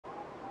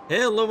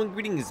Hello and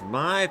greetings,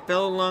 my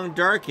fellow Long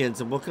Darkins,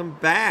 and welcome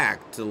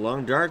back to the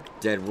Long Dark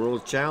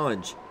Deadworld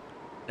Challenge.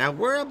 Now,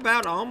 we're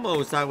about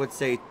almost, I would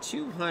say,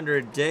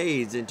 200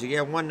 days into,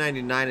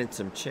 199 and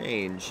some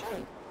change.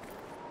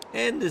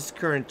 And this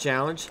current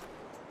challenge,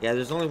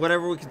 there's only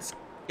whatever we can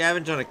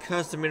scavenge on a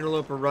custom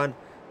interloper run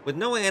with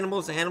no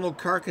animal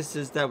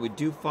carcasses that we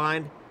do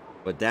find,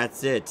 but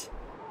that's it.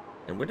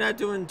 And we're not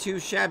doing too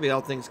shabby,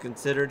 all things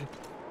considered.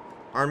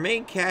 Our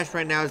main cache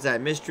right now is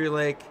at Mystery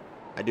Lake.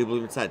 I do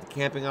believe inside the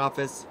camping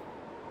office.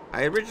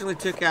 I originally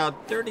took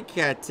out 30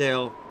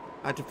 cattail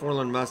out to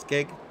Forlorn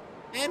Muskeg,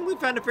 and we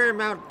found a fair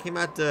amount. Came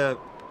out to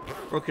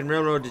Broken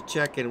Railroad to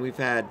check, and we've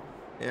had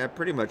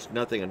pretty much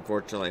nothing,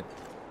 unfortunately.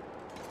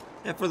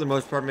 And for the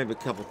most part, maybe a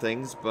couple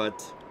things,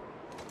 but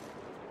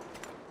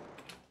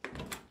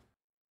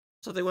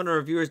something one of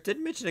our viewers did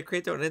mention a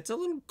crate though, and it's a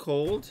little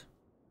cold.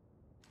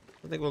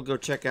 I think we'll go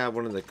check out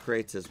one of the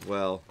crates as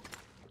well.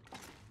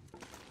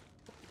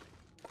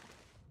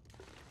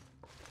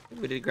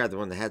 We did grab the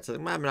one that had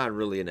something. I'm not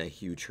really in a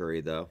huge hurry,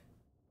 though.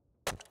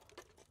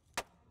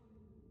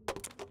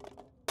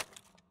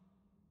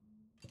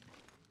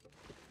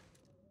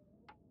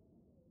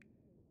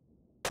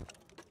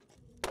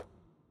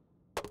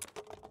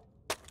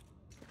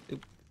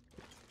 Oop.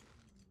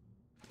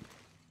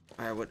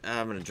 Alright,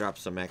 I'm gonna drop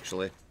some,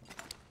 actually.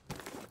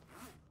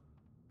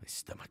 My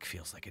stomach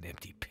feels like an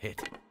empty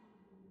pit.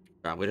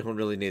 Alright, we don't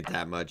really need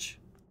that much.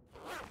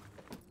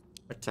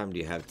 What time do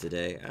you have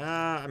today?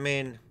 I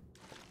mean...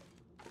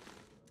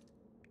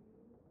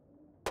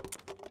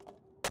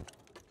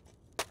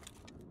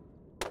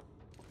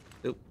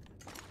 Oop.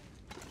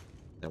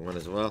 That one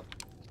as well.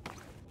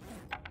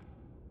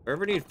 If we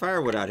ever need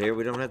firewood out here,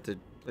 we don't have the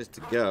place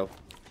to go.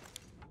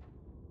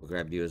 We'll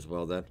grab you as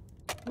well then.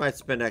 Might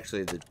spend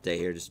actually the day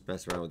here just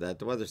messing around with that.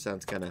 The weather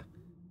sounds kind of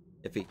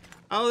iffy.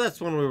 Oh, that's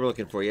the one we were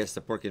looking for. Yes,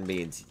 the pork and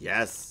beans.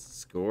 Yes,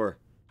 score.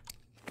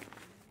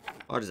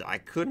 Oh, I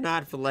could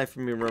not for the life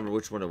of me remember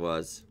which one it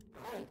was.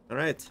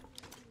 Alright.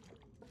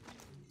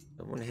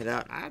 I want to head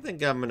out. I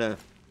think I'm gonna...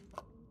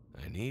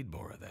 I need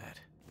more of that.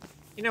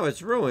 You know,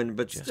 it's ruined,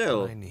 but Just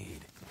still. what I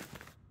need.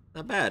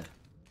 Not bad.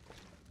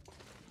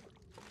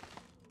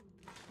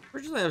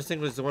 Originally, I was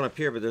thinking it was the one up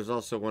here, but there's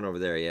also one over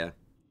there, yeah.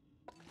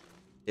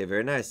 Okay,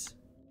 very nice.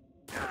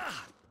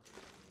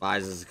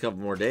 Buys us a couple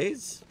more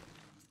days.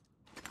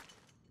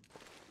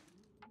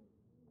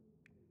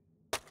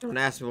 Don't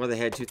ask me why they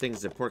had two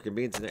things of pork and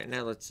beans in there.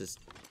 Now let's just...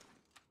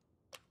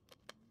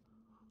 I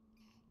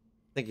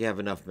think you have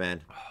enough,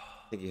 man.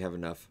 I think you have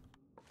enough.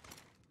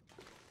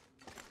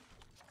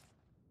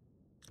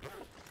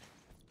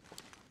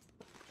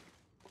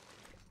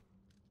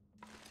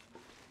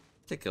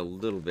 Take a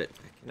little bit.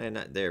 Can I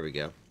not? There we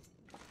go.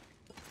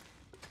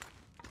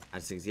 I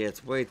think, yeah,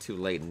 it's way too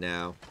late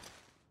now.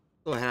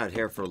 Go head out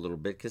here for a little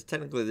bit, because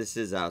technically this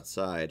is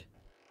outside.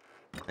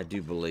 I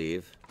do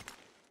believe.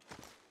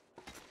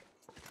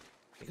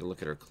 Take a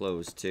look at her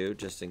clothes, too,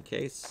 just in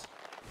case.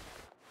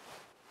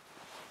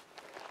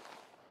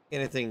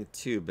 Anything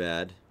too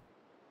bad.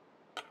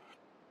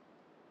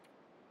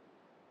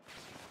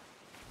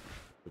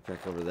 We'll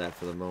back over that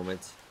for the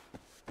moment.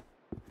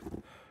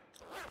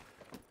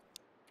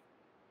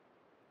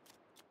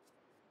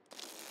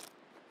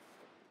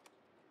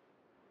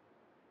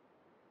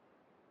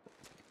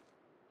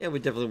 Yeah, we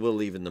definitely will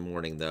leave in the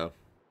morning, though.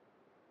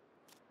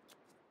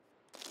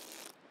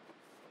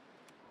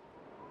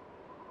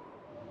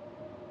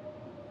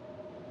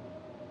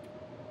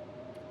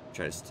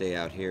 Try to stay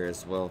out here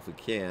as well if we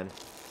can.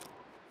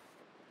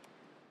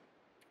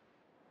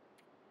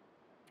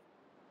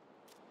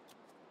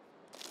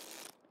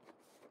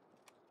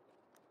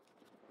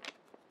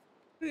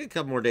 We get a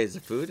couple more days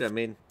of food. I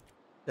mean,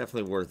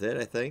 definitely worth it,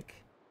 I think.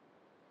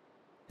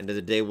 End of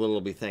the day,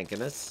 Will be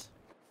thanking us.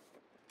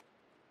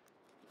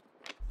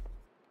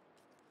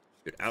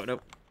 Dude, oh,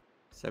 nope.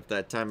 Except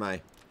that time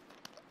I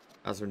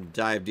was going to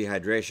die of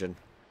dehydration.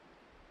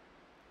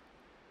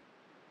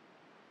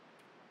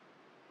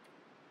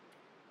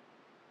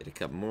 Get a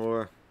couple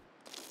more.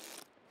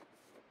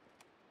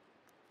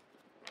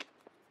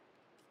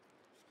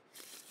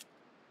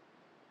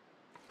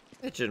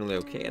 That's generally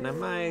okay, and I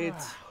might...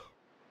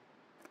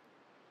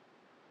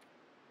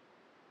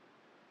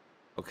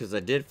 Oh, because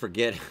I did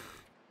forget...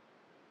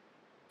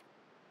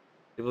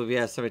 People,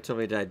 yeah, somebody told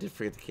me that I did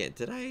forget the can.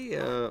 Did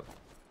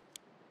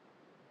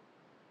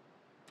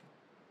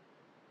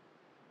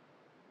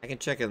I can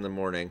check in the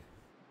morning.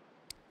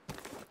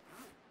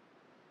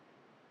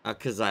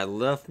 Because I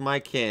left my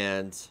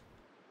cans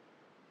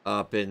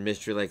up in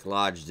Mystery Lake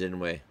Lodge,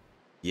 didn't we?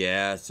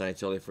 Yes, I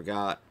totally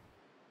forgot.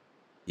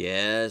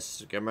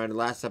 Yes, I remember the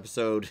last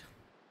episode.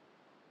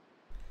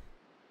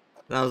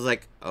 And I was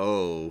like,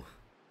 oh,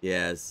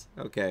 yes,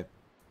 okay.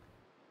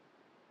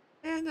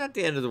 And not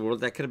the end of the world.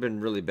 That could have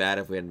been really bad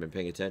if we hadn't been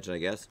paying attention, I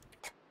guess.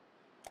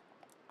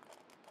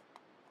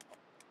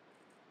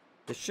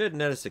 It should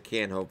net us a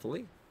can,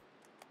 hopefully.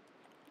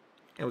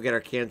 And we got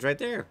our cans right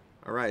there.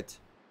 All right.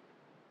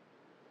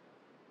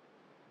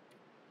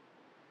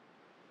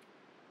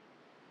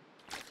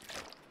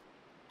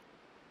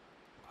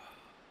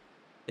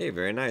 Hey,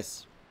 very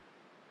nice.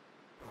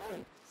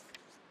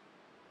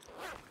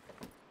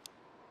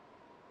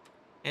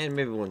 And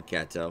maybe one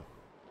cattail.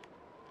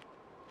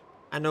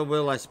 I know,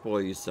 will I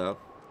spoil you so?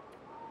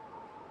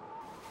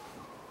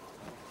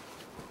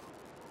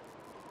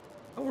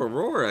 Oh,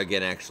 Aurora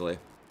again, actually.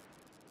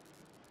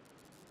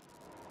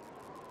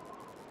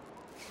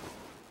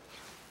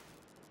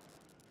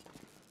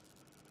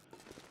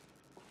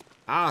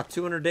 Ah,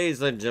 200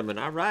 days, ladies and gentlemen.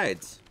 All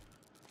right.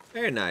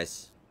 Very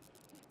nice.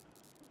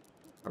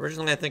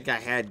 Originally, I think I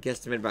had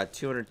guesstimated about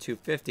 200,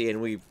 250,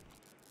 and we're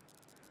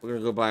going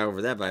to go by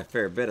over that by a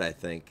fair bit, I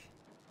think.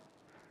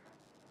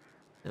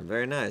 And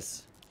very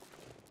nice.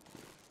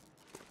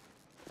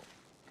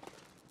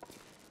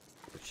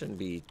 It shouldn't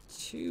be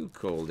too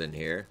cold in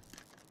here.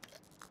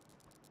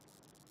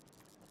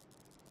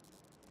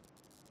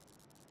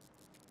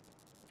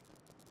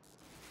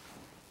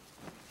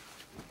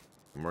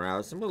 More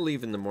hours, and we'll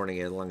leave in the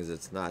morning as long as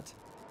it's not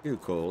too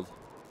cold.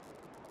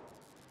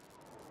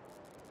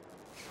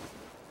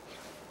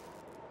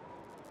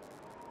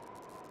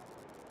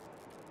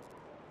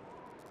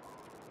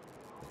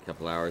 A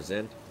couple hours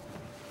in.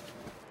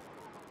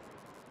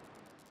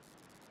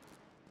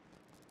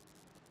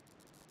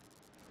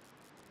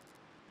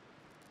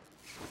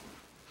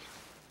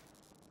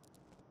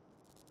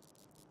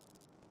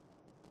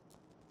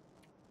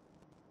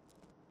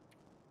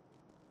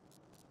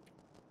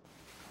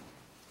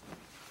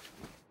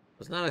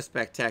 It's not a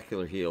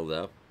spectacular heal,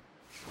 though.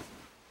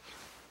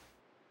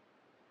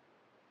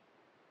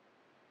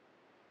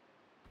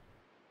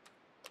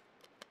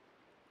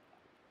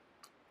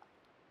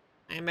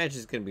 I imagine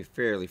it's going to be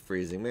fairly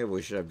freezing. Maybe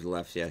we should have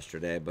left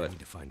yesterday, I but... need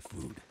to find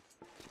food.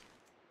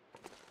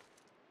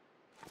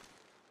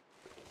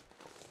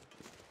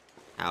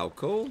 How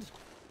cold?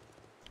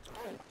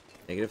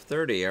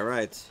 -30,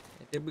 alright.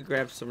 Did we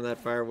grab some of that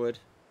firewood?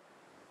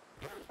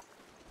 You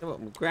know what,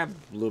 we'll grab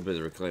a little bit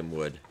of reclaimed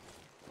wood.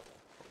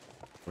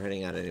 We're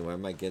heading out anyway, I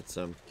might get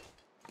some.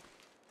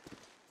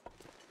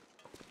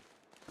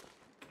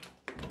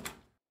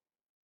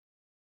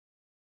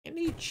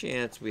 Any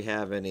chance we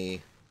have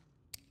any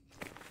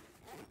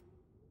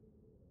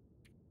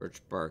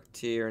birch bark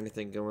tea or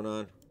anything going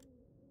on?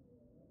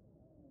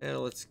 Yeah,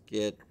 let's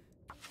get...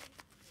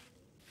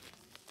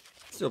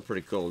 Still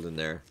pretty cold in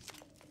there.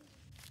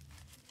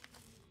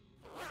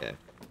 Okay.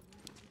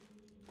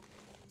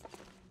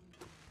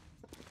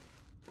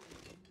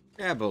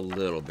 Grab a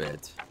little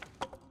bit.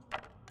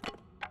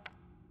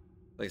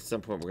 Like at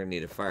some point we're gonna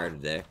need a fire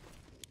today.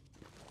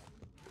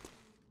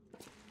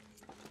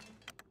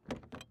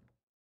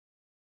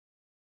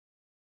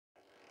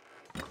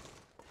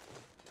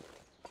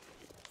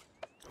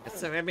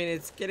 So, I mean,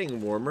 it's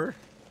getting warmer.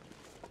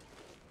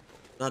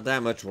 Not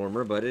that much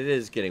warmer, but it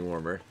is getting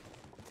warmer.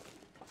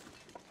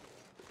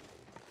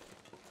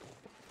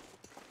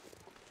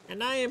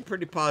 And I am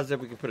pretty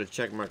positive we can put a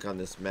check mark on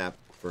this map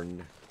for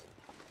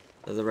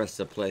the rest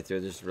of the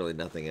playthrough. There's really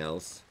nothing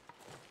else.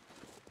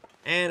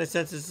 And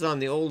since this is on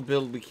the old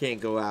build, we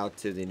can't go out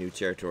to the new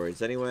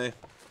territories anyway.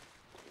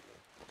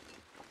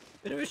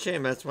 Bit of a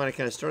shame. That's when I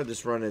kind of started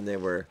this run, and they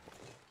were...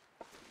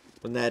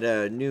 When that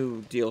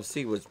new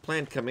DLC was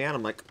planned coming out,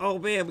 I'm like, oh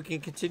man, we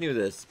can continue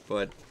this.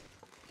 But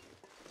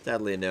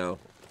sadly, no.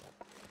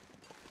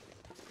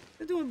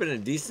 There would have been a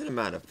decent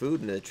amount of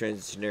food in the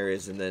transition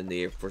areas and then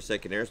the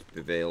Forsaken Airs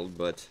prevailed,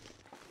 but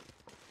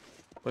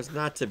was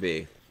not to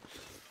be.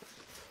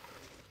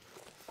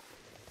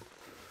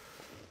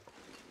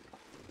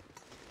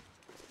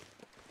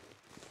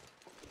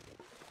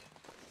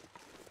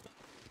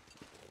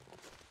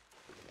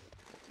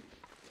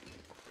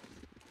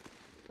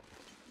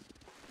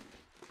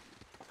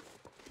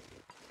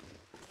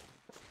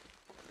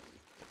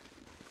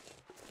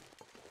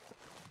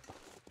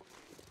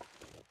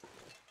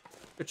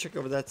 Go check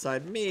over that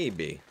side,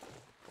 maybe.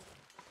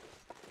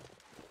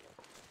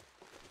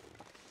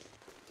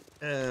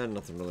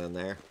 Nothing really in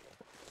there.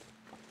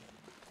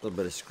 A little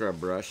bit of scrub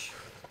brush.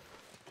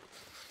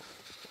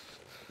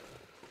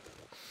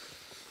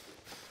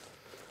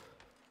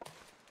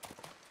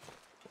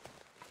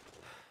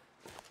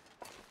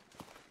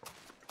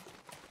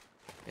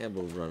 And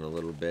we'll run a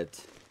little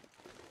bit.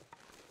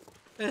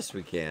 Best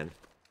we can.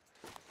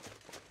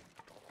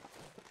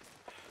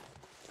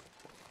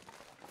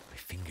 My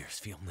fingers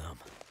feel numb.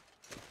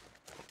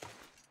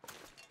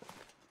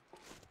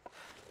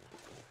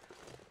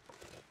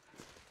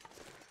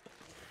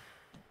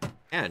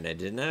 And I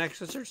did not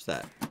actually search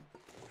that.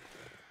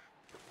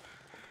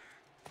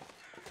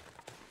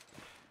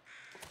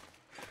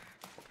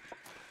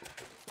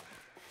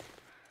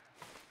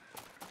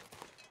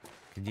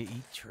 Can you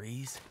eat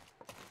trees?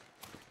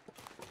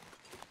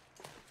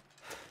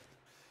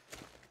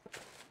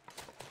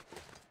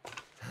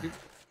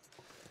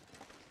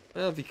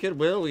 Well, if you could,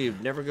 Will,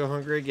 we'd never go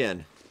hungry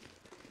again.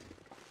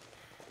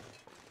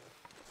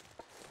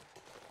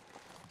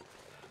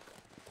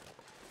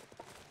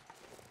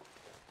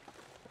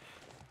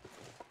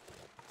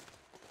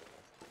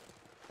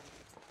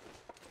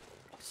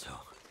 So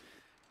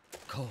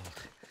cold.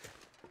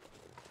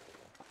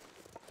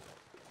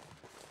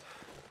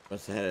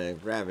 Must have had a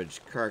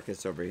ravaged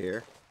carcass over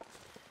here.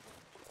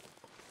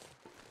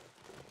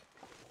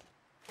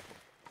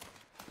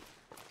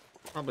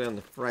 Probably on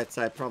the right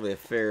side, probably a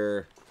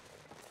fair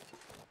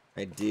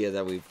idea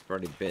that we've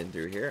already been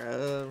through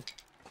here.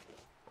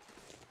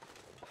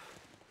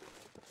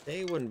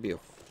 They wouldn't be a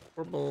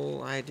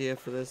horrible idea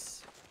for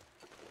this.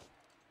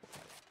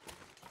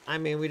 I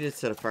mean, we did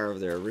set a fire over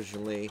there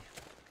originally.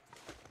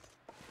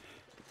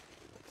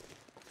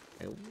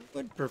 I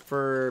would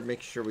prefer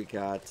make sure we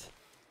got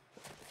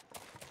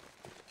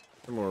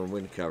some more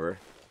wind cover.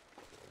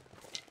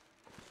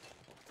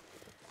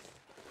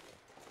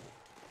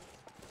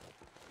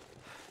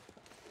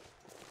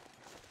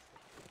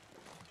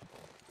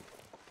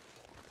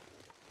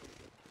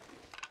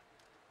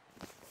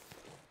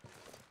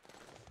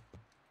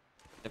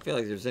 I feel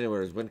like if there's anywhere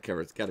there's wind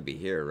cover, it's got to be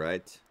here,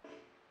 right?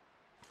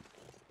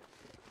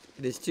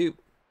 It is too.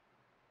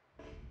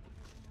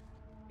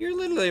 You're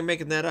literally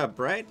making that up,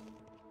 right?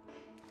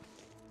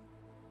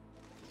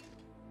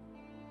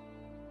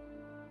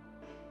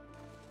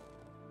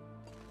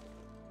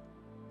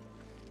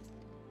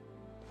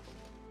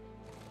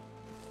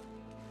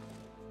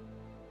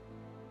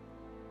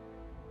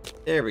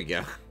 There we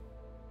go.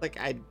 Like,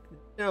 I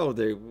know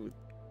there's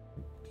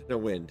no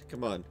wind.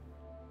 Come on.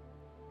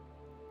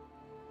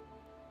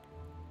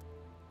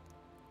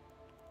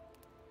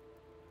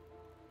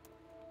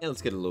 Yeah,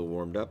 let's get a little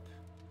warmed up.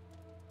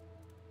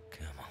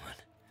 Come on.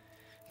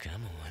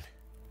 Come on.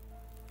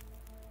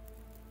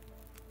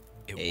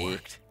 It Hey,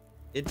 worked.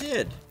 It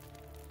did.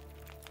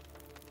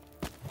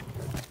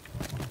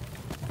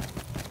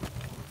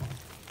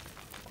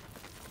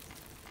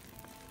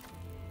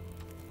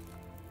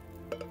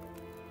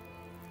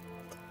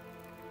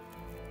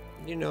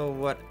 You know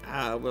what?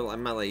 Well, I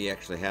might let you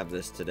actually have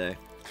this today.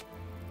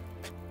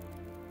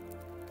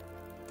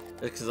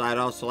 Because I'd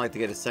also like to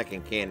get a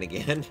second can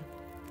again.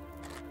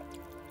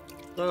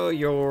 So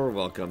you're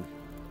welcome.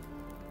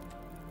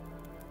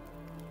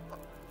 I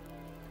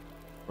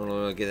don't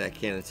know if I'll get that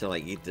can until I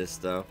eat this,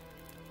 though.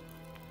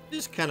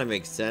 Just kind of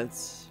makes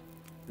sense,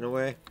 in a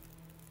way.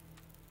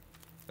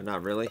 But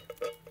not really.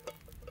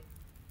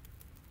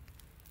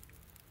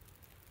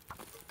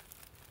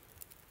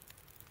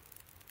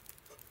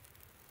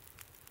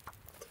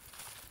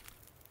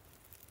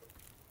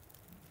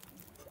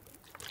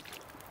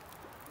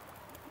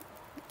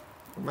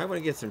 I might want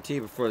to get some tea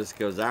before this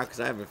goes out, because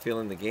I have a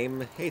feeling the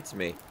game hates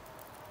me.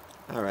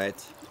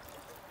 Alright.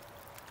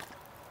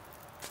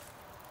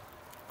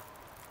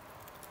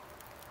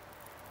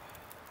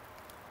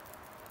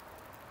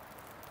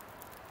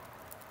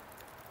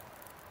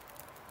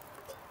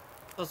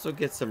 Also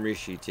get some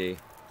Rishi tea.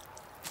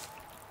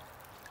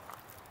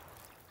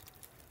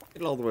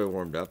 Get it all the way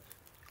warmed up.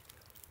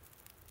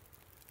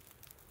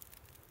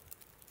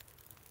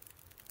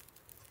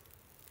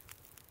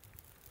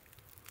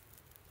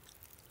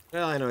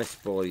 Well, I know I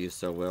spoil you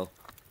so well.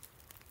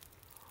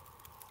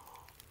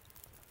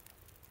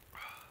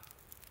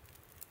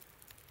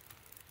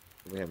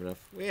 We have enough.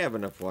 We have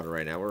enough water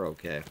right now. We're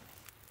okay.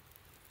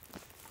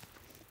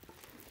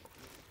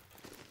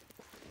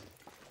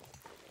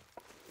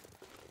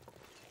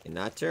 And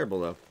not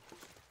terrible though.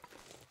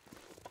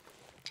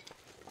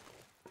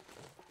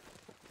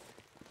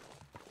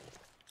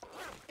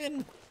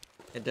 And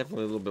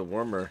definitely a little bit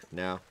warmer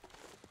now.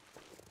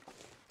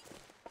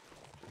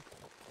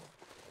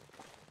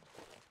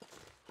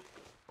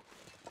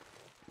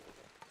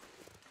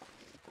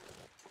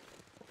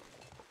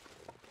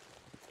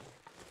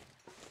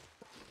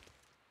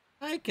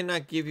 I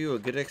cannot give you a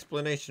good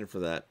explanation for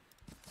that.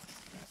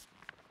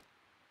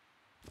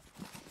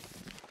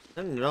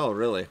 I don't know,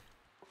 really.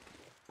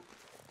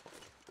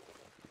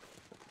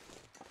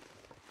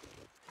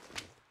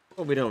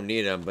 Well, we don't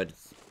need them, but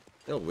it's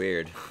still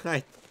weird.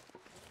 I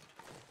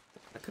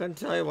couldn't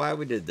tell you why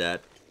we did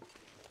that.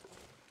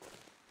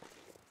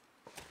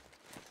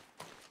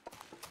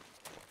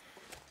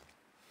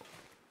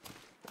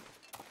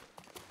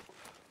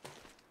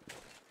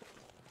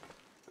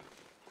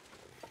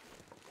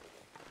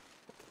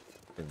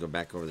 Go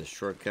back over the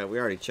shortcut. We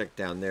already checked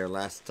down there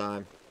last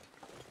time.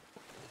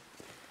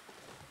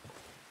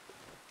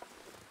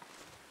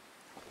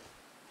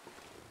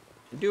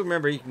 I do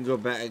remember you can go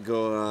back,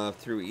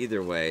 through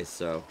either way.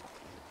 So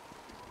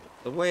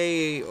the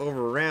way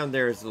over around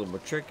there is a little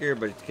bit trickier,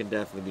 but it can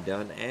definitely be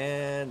done.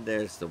 And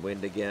there's the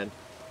wind again.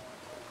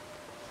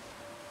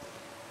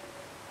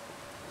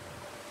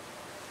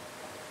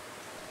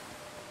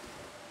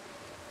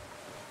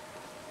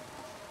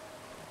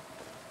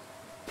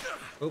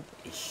 Oh,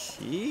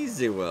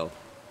 easy, Will.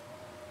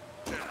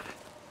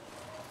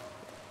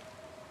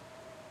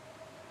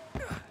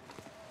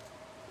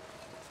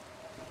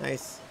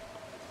 Nice.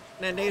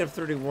 Now, negative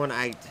 31,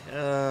 I'm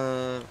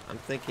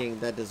thinking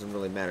that doesn't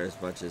really matter as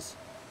much as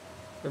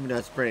maybe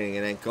not spraining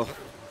an ankle.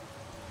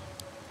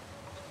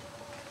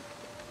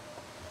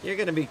 You're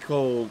gonna be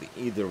cold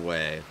either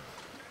way.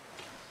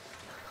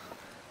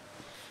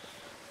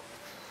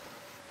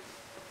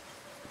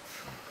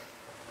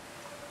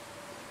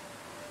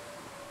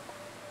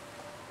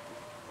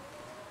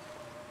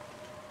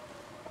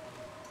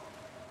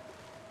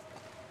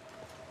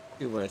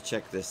 do want to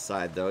check this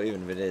side though,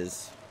 even if it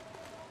is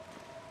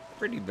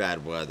pretty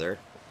bad weather.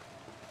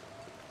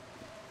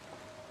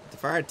 The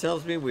fire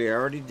tells me we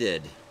already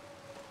did.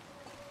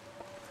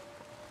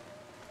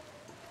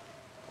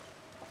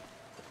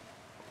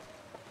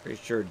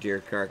 Pretty sure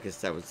deer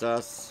carcass, that was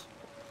us.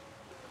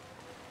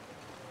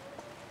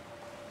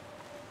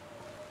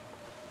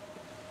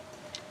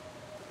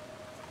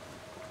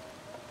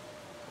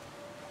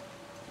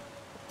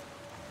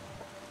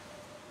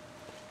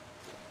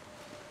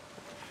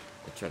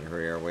 We're trying to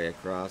hurry our way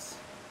across.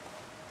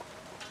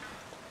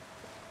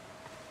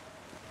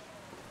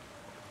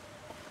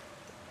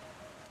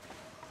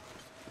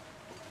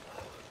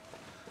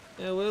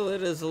 Yeah, well,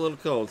 it is a little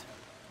cold.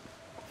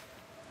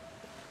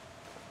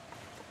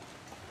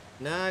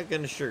 Not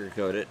gonna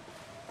sugarcoat it.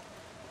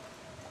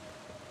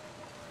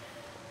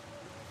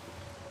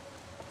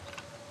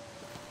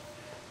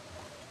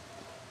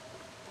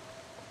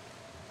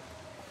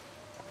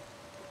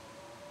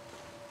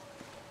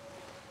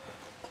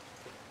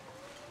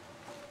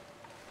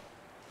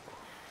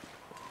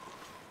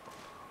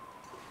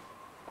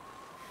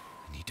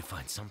 I need to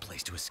find some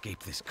place to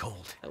escape this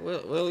cold.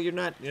 Well, you're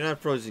not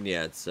frozen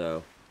yet,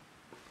 so.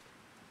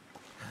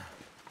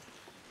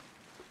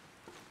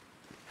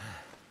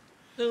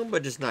 Soon,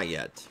 but just not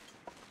yet.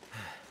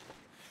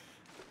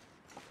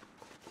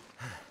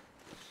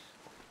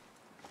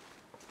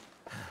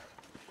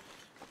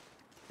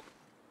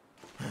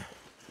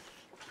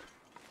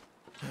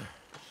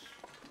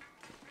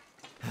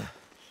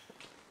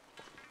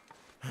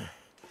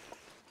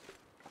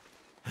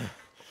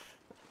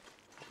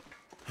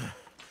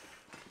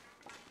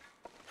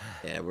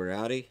 Yeah, we're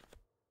outie.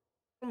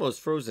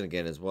 Almost frozen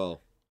again as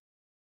well.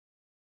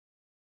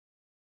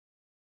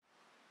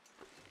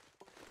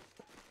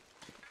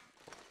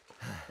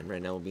 And right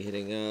now we'll be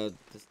hitting the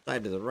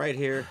side to the right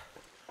here.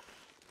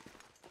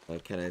 I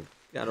kind of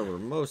got over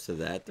most of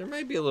that. There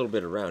might be a little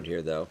bit around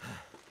here though.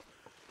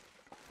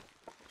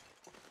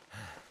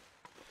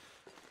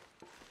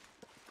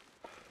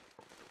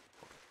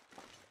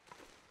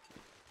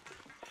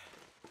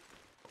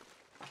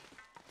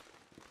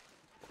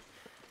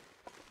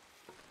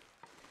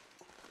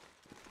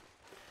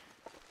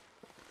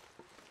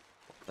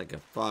 Like a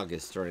fog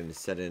is starting to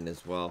set in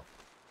as well.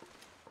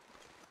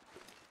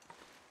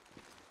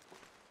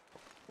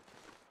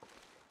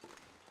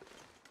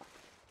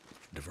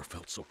 Never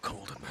felt so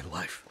cold in my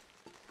life.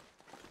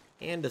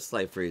 And a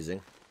slight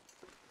freezing.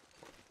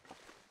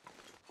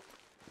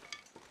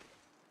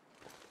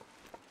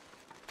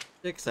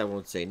 Six I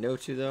won't say no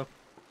to though.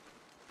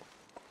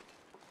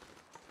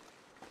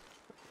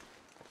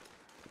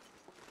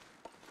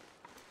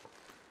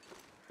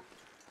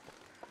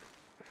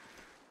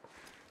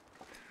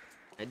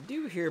 I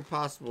do hear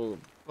possible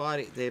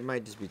body. They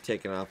might just be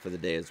taken off for the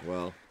day as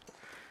well.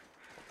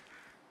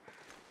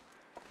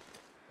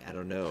 I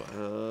don't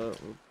know.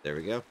 There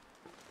we go.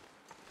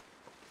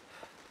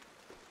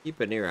 Keep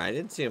an ear out. I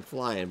didn't see him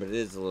flying, but it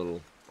is a little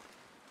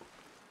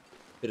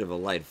bit of a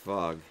light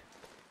fog.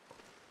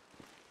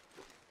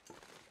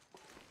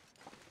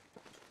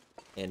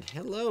 And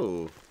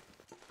hello.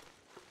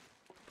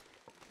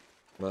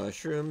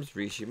 Mushrooms,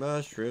 reishi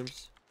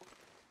mushrooms.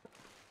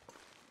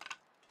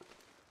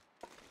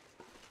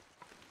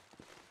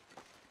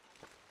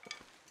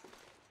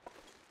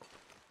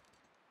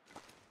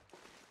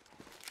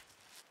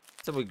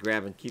 So we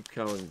grab and keep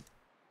going,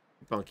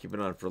 keep on keeping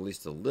on for at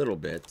least a little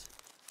bit.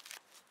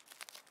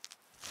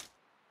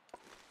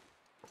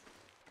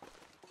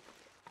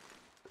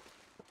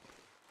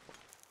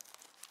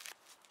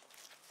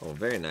 Oh,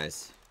 very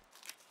nice.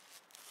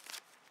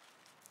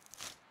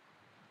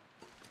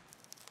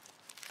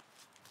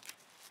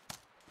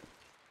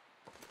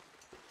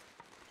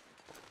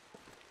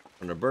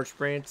 On a birch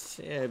branch,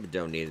 yeah, we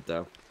don't need it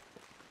though.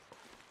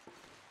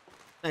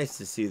 Nice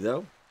to see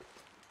though.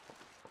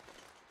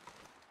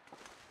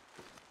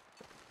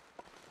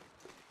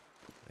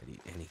 I'd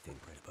eat anything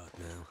right about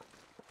now.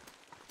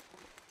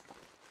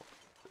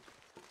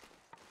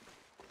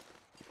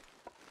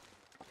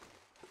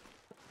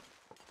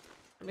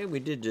 I mean, we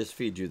did just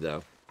feed you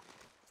though.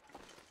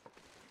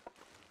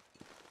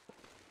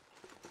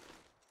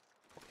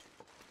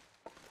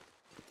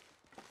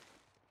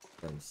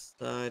 On the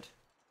side.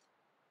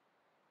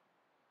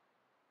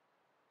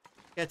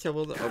 Catch up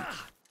with the.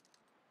 Oh.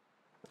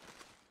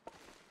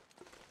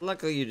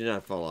 Luckily, you did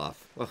not fall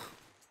off. Well,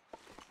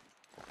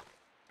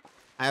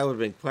 I would have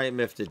been quite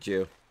miffed at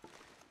you.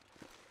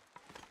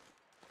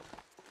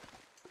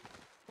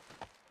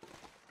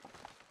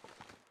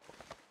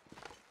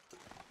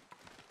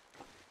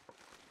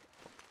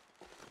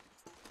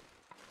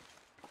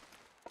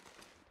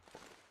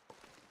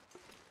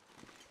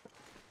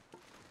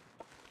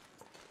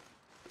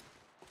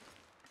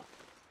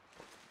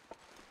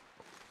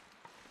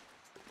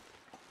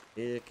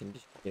 Yeah,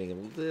 condition getting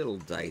a little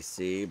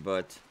dicey,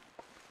 but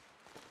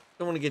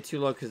don't want to get too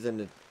low because then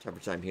it's a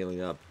tougher time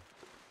healing up.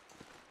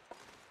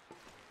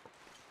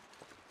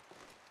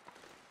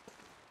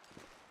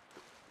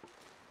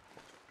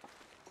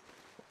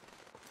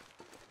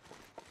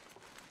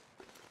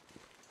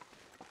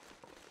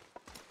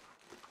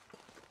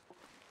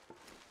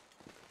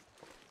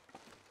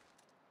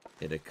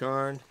 Hit a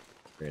cairn.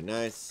 Very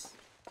nice.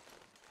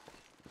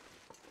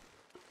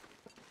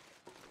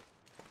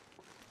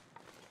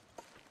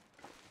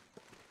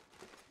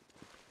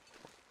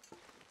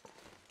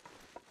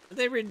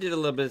 They redid a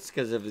little bit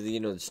because of the,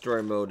 the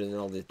story mode and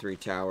all the 3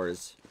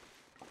 towers.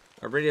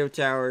 Our radio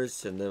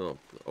towers and the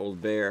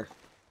old bear.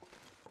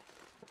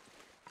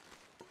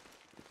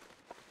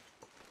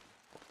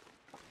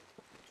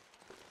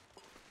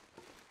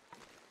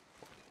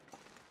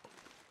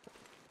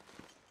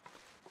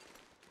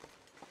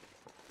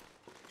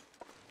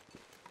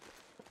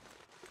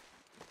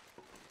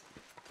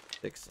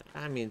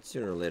 I mean,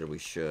 sooner or later we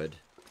should.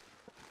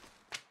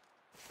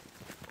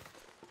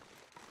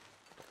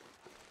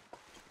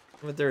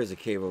 But there is a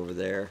cave over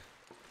there.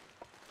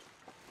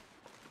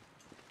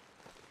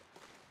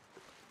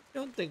 I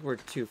don't think we're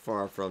too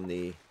far from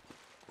the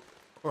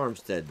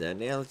farmstead then.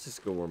 Yeah, let's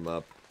just go warm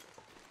up.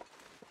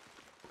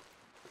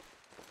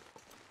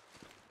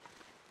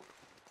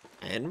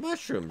 And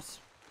mushrooms.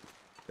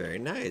 Very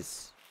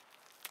nice.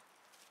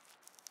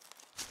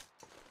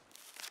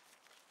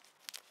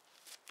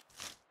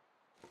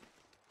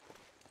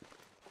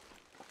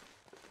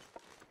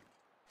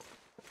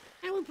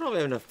 And we probably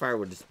have enough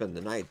firewood to spend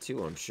the night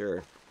too, I'm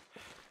sure.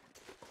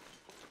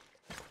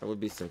 There would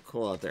be some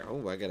coal out there.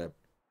 Oh, I don't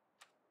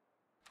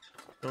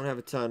have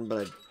a ton,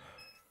 but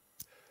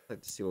I'd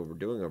like to see what we're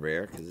doing over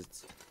here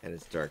because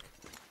it's dark.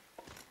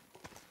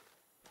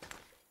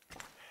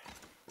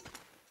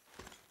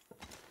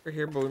 We're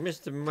here, but we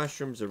missed the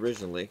mushrooms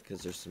originally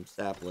because there's some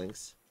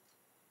saplings.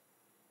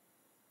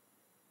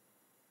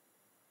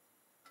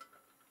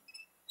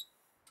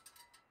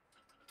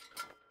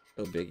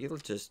 No biggie.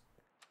 Let's just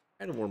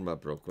try to warm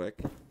up real quick.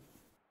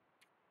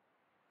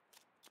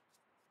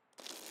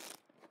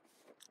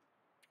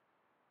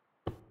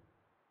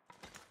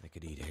 I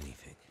could eat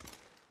anything.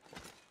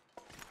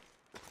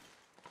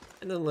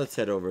 And then let's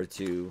head over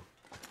to,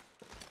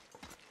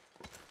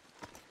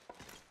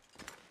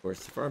 of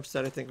course, the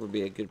farmstead. I think would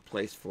be a good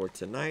place for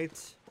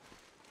tonight.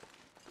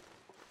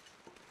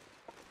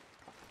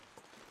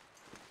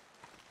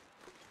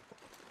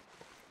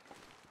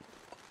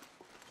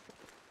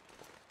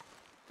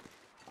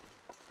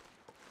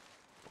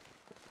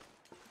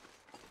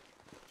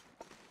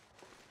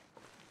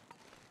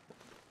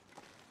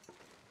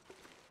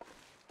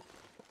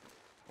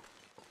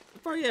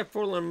 Oh yeah,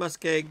 forlorn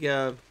muskeg.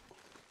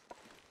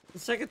 The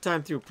second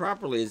time through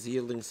properly is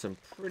yielding some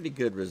pretty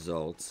good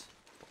results.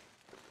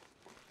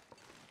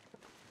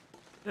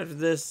 After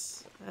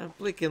this,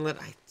 Bleak Inlet,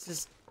 I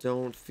just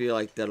don't feel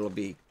like that'll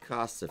be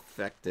cost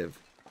effective.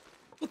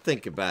 We'll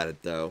think about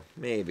it though,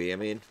 maybe. I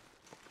mean,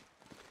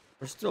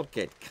 we're still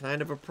getting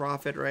kind of a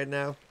profit right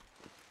now.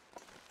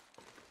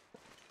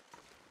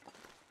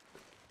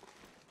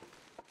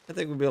 I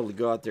think we'll be able to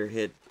go out there,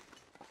 hit,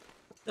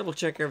 double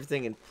check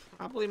everything, and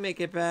probably make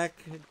it back.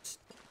 Just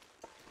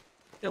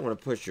don't want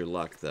to push your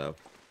luck though.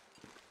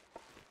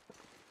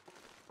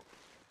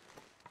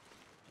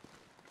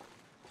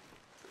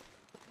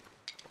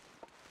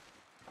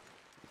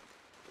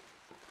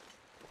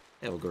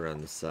 And we'll go around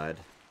this side.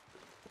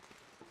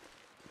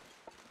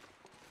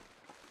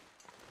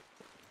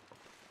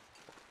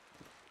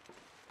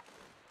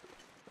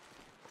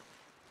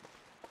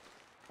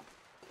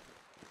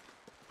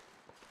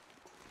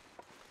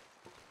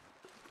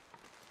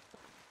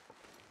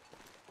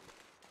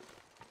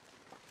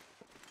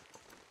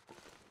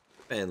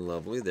 And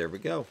lovely, there we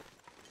go.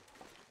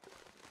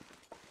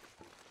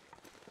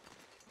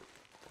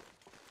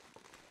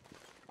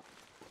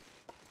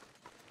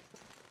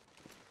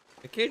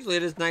 Occasionally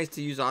it is nice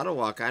to use auto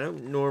walk. I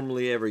don't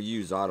normally ever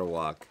use auto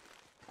walk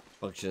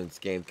function in this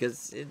game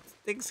because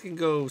things can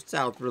go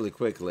south really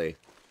quickly.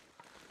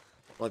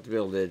 I like to be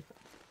able to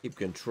keep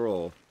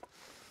control.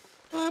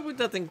 But with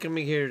nothing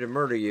coming here to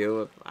murder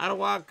you, auto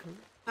walk,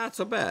 not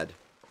so bad.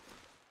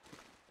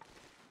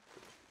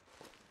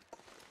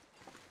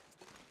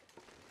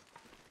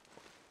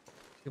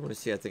 You want to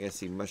see? I think I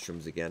see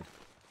mushrooms again.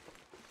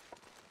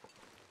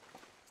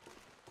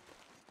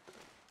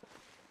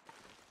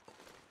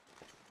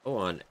 Oh,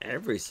 on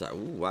every side. Ooh,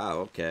 wow,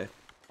 okay.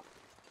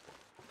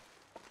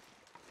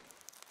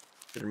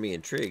 Consider me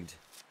intrigued.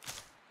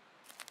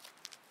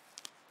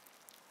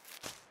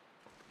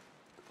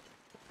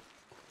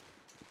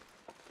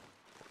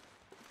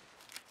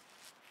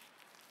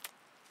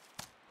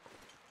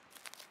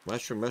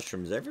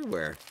 Mushrooms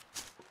everywhere.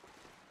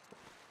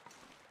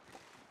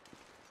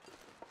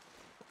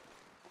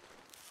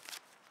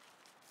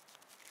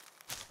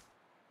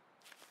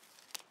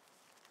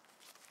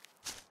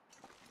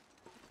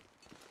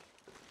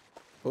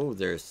 Oh,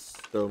 there's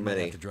so Might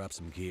many. have to drop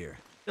some gear.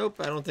 Nope,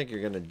 I don't think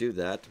you're gonna do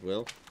that,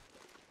 Will.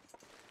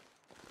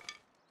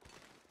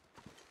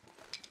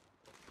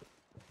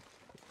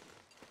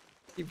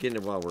 Keep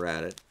getting it while we're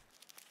at it.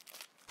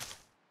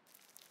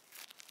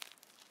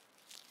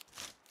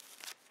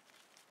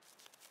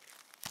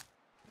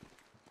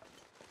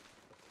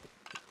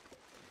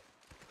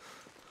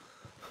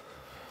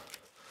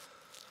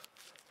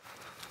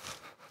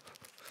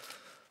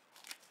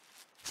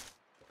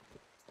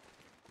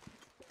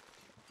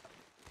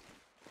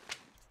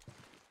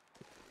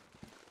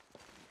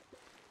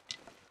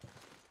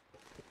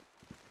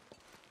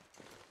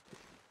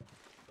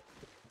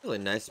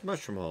 really nice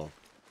mushroom hole.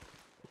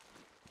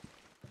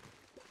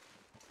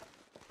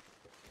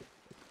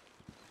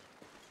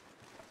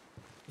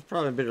 It's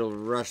probably a bit of a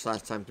rush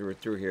last time we were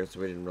through here, so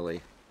we didn't really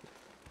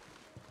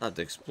have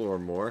to explore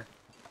more.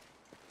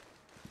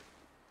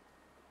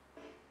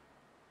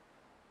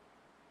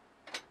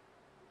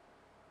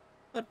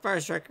 But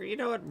Fire Striker, you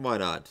know what? Why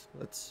not?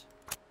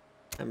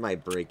 I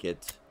might break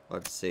it.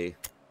 Let's see.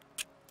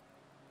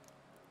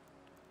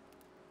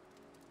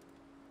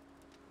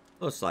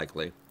 Most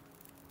likely.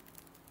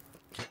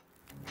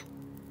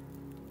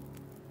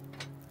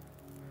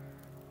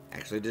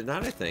 Actually did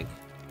not, I think.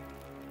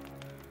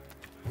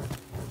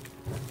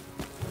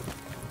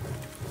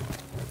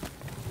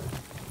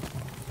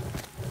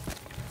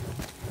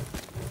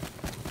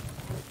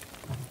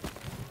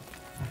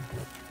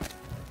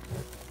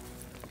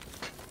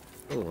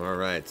 Oh,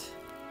 alright.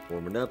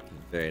 Warming up.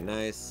 Very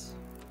nice.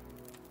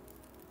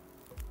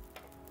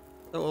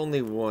 So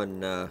only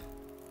one,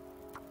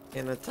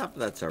 and on top of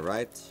that's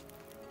alright.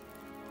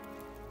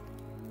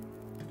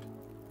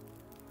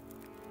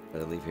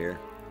 Better leave here.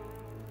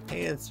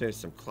 And there's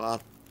some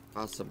cloth,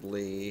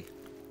 possibly.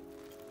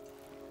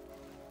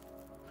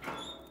 Never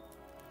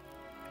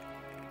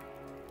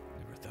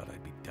thought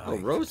I'd be dying. Oh,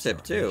 rose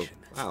hip too.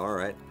 Wow,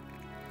 alright.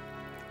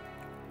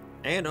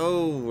 And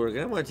oh, we're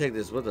gonna want to take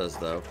this with us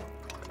though.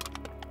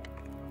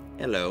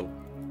 Hello.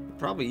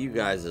 Probably you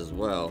guys as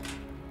well.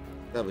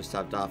 Glad we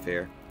stopped off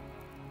here.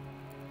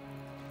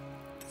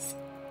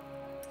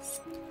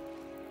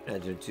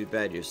 Not doing too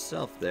bad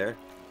yourself there.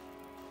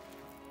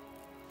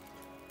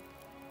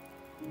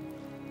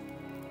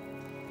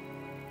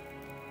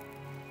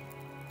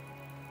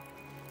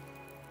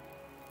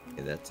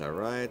 Okay, that's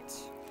alright.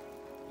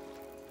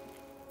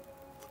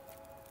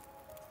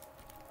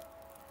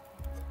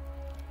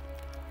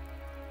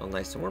 Oh,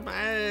 nice and warm.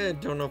 I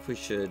don't know if we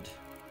should.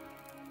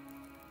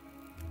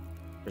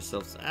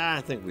 Ourselves.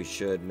 I think we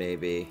should,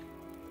 maybe.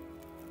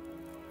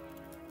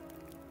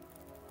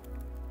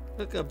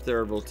 Hook up the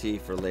herbal tea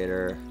for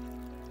later.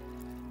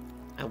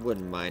 I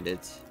wouldn't mind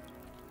it.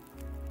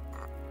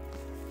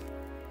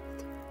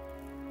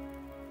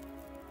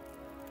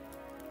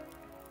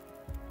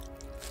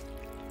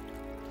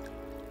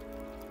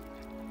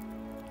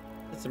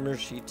 Some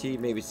Hershey tea,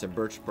 maybe some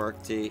birch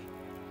bark tea.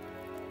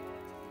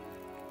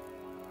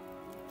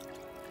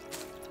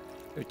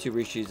 Maybe 2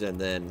 Rishis and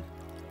then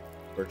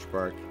birch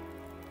bark.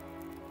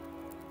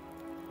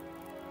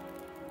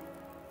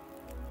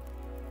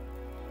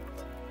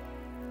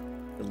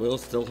 The Will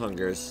still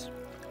hungers.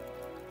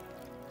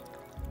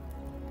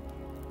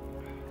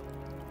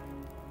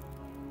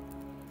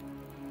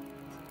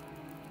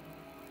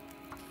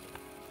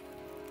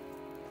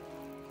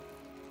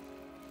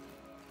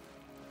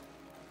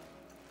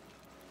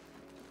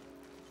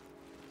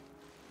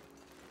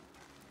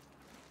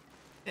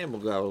 And we'll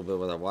go out a little bit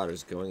where that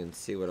water's going and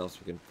see what else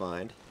we can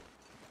find.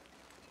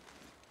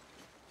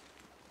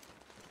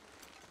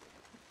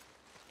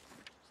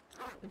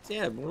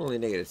 Yeah, we're only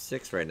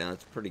 -6 right now.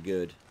 It's pretty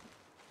good.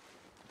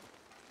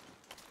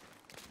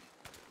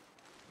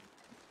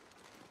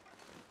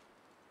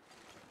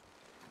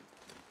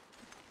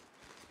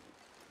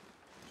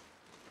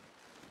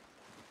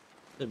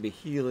 Should be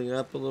healing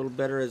up a little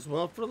better as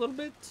well for a little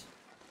bit.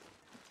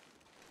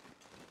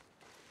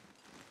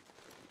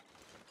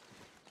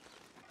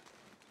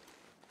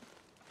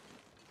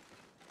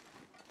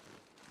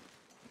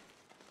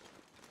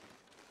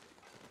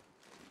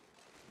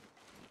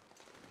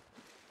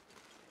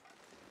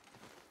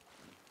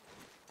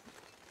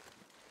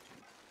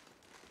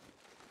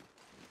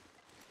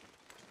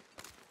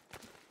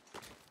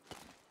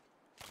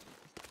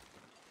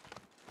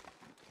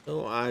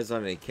 No eyes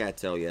on any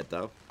cattail yet,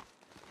 though.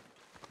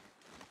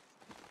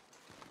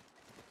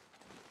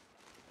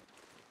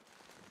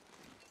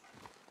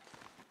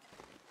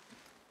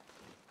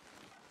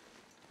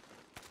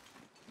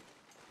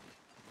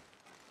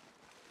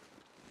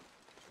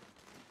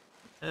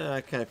 I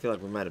kind of feel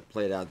like we might have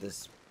played out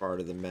this part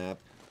of the map.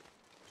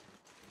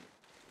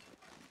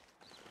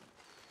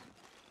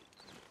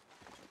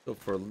 Go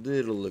for a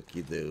little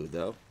looky-loo,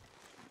 though.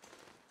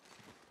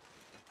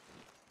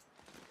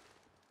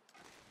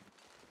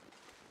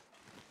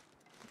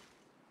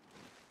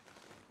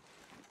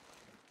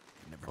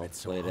 Never been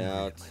so hungry in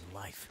my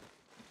life.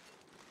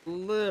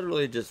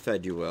 Literally just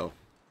fed you well.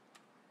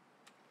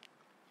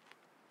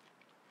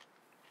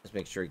 Just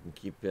make sure you can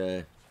keep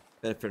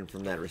benefiting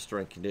from that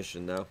restoring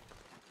condition, though.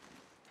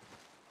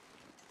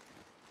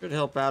 Should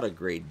help out a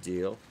great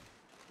deal.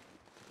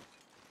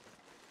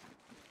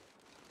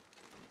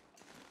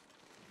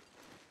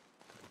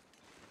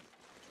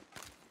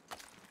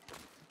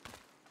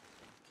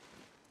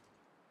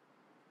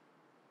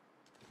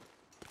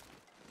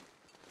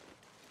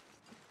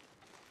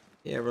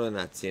 Yeah, really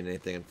not seeing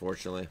anything,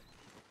 unfortunately.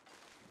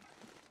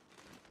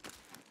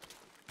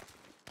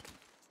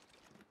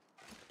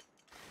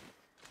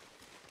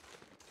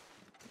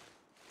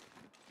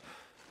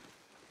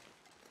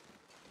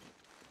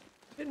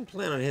 Didn't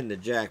plan on hitting the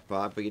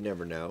jackpot, but you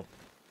never know.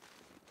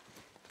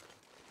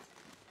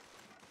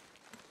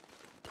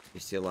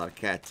 You see a lot of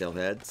cattail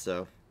heads,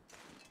 so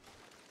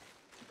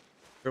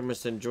We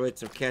must have enjoyed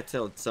some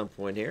cattail at some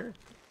point here.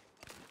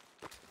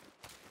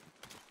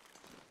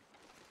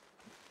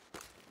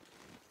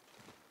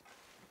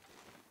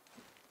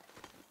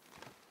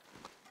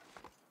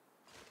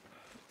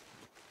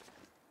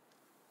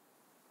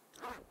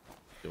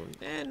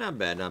 Not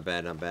bad, not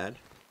bad, not bad.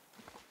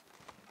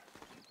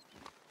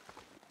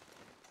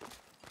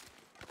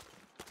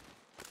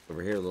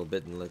 Over here a little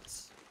bit and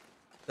let's...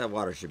 That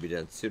water should be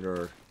done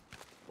sooner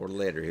or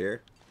later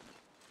here.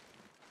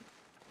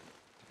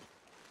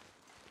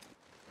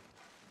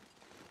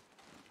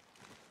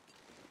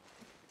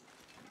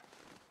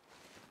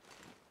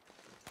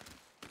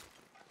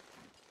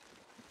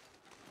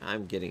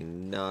 I'm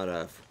getting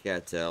nada for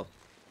cattail.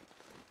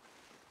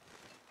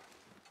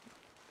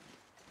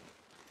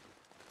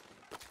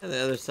 And the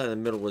other side of the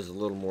middle was a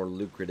little more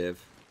lucrative.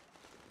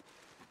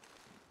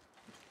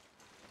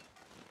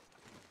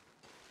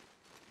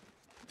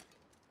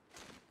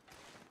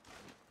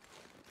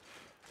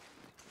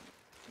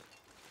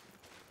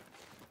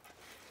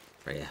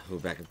 Oh yeah,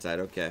 move back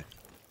inside, okay.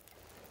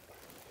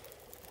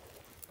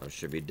 That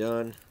should be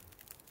done.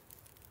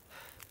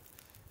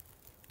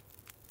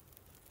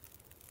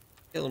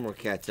 Get a little more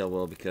cattail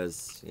will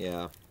because,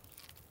 yeah.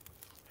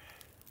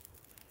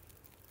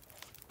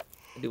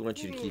 I do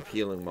want you to keep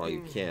healing while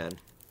you can.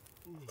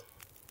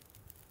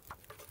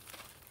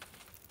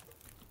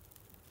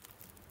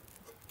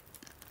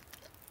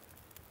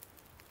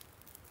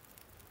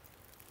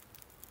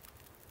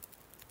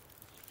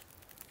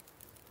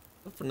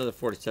 Well, for another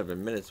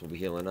 47 minutes, we'll be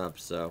healing up,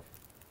 so.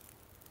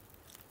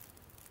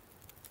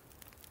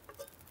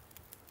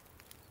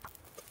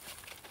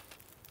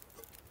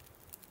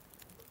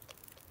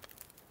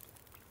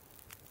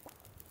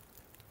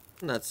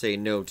 I'm not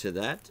saying no to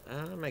that.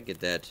 I might get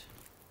that.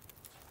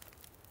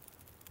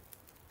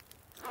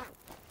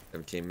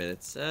 17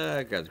 minutes.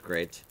 That's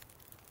great.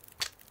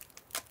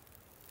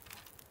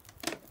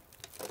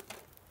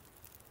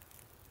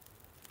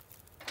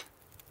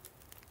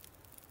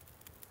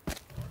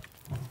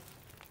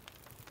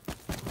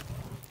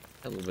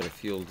 A little bit of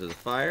fuel to the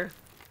fire.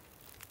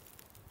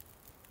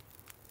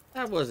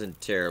 That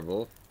wasn't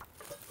terrible.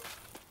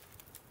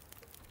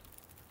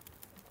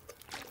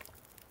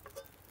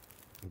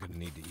 I'm gonna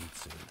need to eat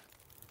soon.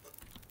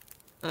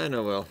 I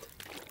know, Will.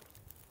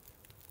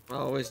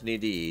 Always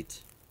need to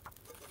eat.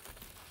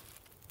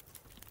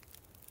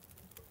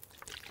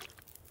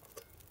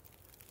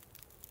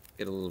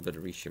 Get a little bit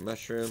of reishi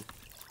mushroom.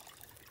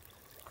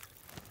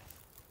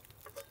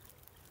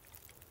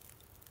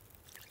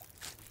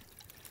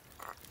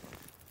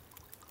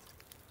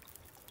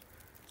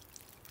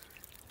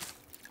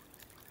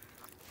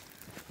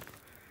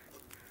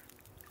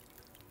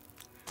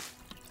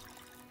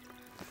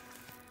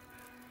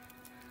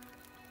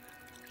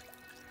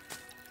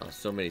 Oh,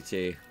 so many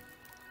tea.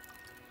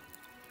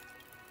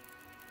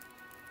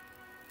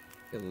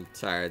 Get a little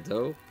tired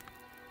though.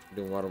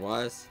 Doing water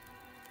wise.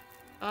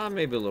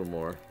 Maybe a little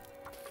more.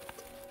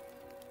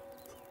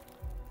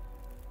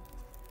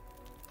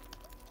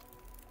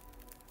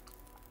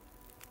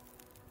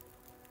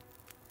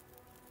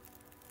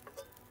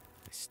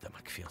 My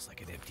stomach feels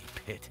like an empty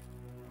pit.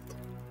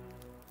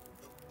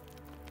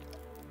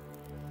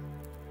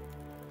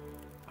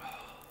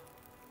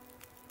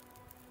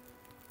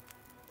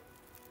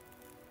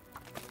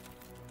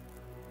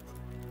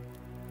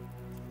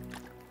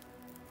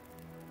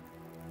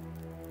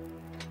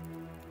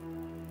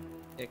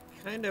 It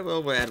kind of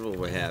will add what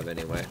we have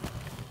anyway.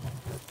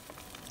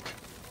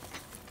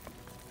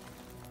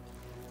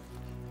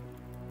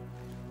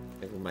 I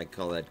think we might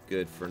call that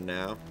good for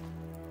now.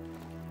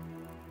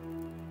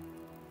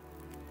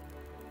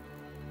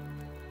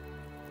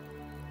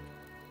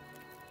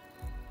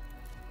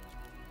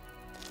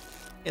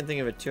 Can't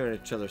think of a tune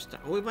each other's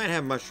stuff. We might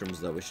have mushrooms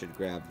though. We should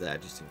grab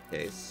that just in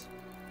case.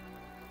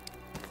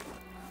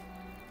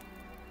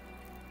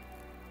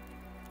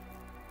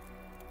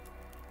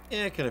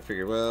 Yeah, I kind of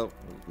figured, well...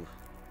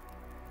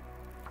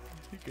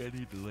 I think I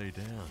need to lay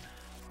down.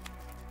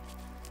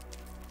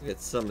 Get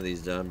some of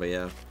these done, but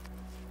yeah.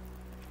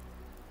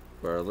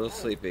 We're a little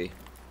sleepy.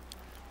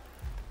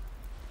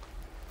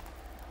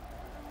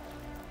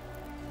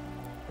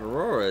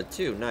 Aurora,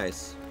 too,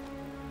 nice.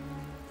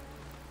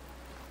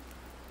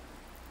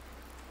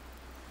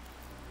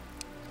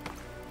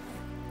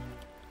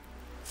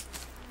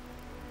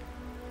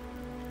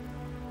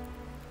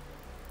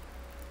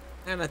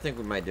 And I think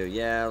we might do,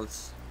 yeah,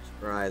 let's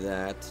try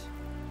that.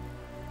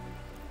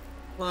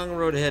 Long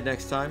road ahead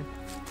next time.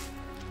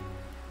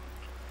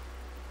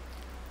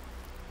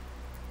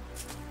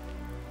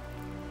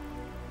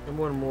 And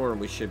one more and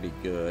we should be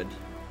good.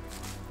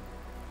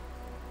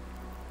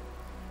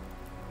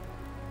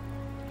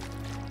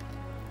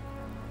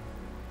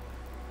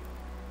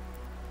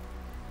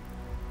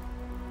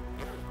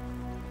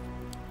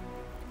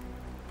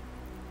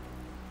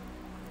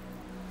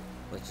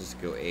 Let's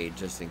just go 8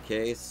 just in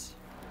case.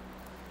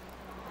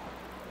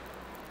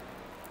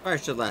 Fire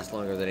should last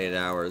longer than 8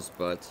 hours,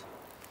 but...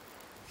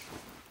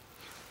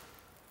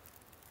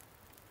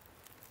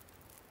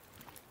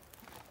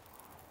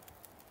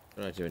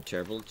 We're not doing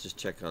terrible. Let's just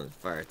check on the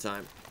fire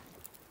time.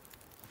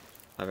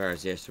 5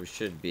 hours, yes, we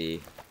should be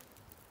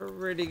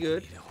pretty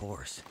good. Need a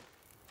horse.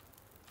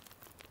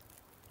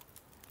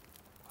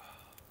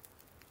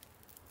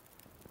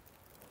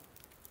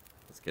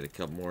 Let's get a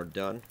couple more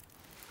done.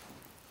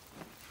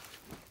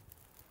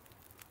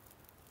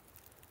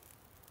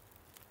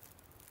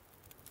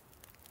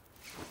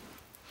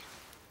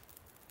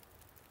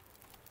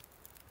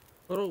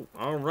 Well,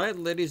 alright,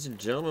 ladies and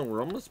gentlemen,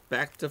 we're almost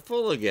back to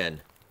full again.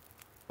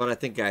 But I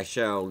think I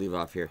shall leave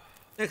off here.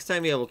 Next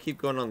time, yeah, we'll keep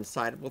going on the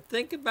side. We'll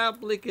think about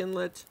Bleak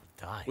Inlet.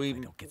 We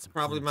don't get some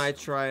probably food might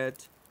soon. try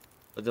it.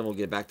 But then we'll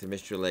get back to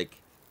Mystery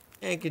Lake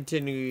and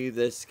continue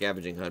this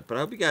scavenging hunt. But I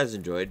hope you guys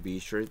enjoyed. Be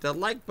sure to hit that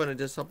like button. It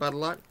does help out a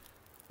lot.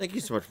 Thank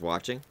you so much for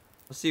watching.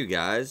 I'll see you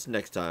guys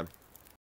next time.